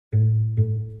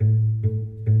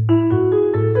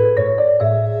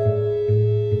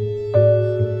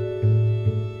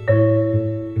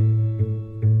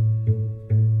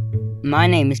My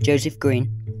name is Joseph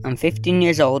Green. I'm 15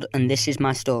 years old and this is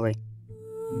my story.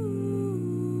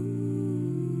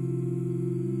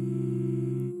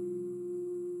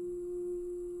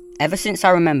 Ever since I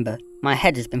remember, my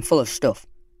head has been full of stuff.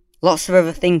 Lots of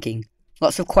overthinking,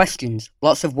 lots of questions,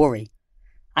 lots of worry.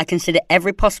 I consider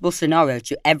every possible scenario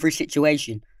to every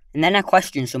situation, and then I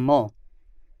question some more.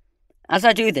 As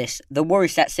I do this, the worry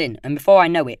sets in, and before I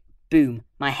know it, boom,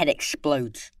 my head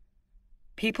explodes.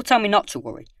 People tell me not to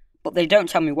worry, but they don't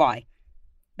tell me why.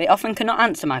 They often cannot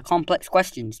answer my complex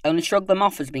questions, only shrug them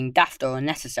off as being daft or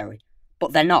unnecessary.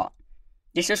 But they're not.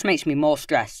 This just makes me more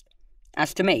stressed.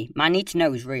 As to me, my need to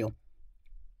know is real.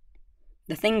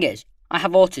 The thing is, I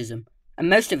have autism, and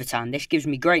most of the time this gives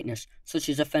me greatness, such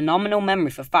as a phenomenal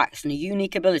memory for facts and a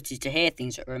unique ability to hear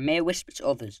things that are a mere whisper to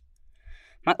others.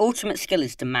 My ultimate skill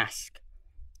is to mask.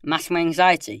 Mask my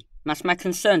anxiety, mask my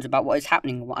concerns about what is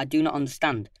happening and what I do not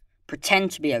understand.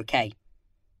 Pretend to be okay.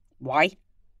 Why?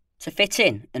 To fit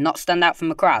in and not stand out from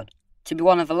the crowd. To be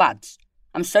one of the lads.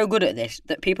 I'm so good at this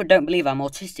that people don't believe I'm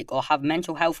autistic or have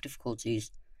mental health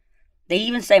difficulties. They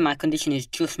even say my condition is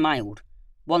just mild.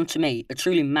 One, to me, a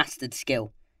truly mastered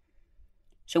skill.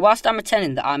 So whilst I'm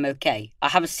pretending that I'm okay, I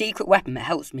have a secret weapon that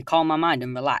helps me calm my mind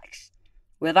and relax.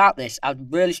 Without this,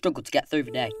 I'd really struggle to get through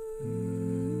the day.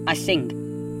 I sing.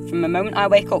 From the moment I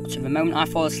wake up to the moment I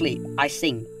fall asleep, I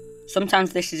sing.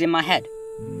 Sometimes this is in my head.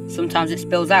 Sometimes it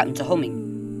spills out into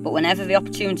humming. But whenever the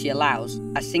opportunity allows,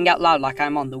 I sing out loud like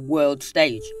I'm on the world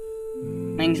stage.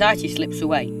 My anxiety slips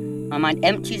away. My mind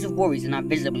empties of worries and I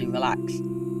visibly relax.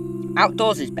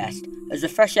 Outdoors is best, as the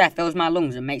fresh air fills my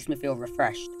lungs and makes me feel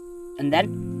refreshed. And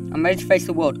then, I'm ready to face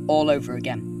the world all over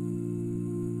again.